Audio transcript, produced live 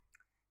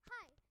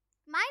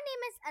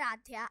name is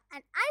Aaradhya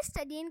and I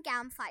study in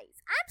Camp 5.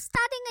 I'm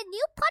starting a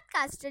new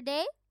podcast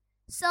today.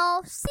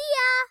 So, see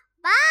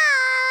ya.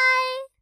 Bye.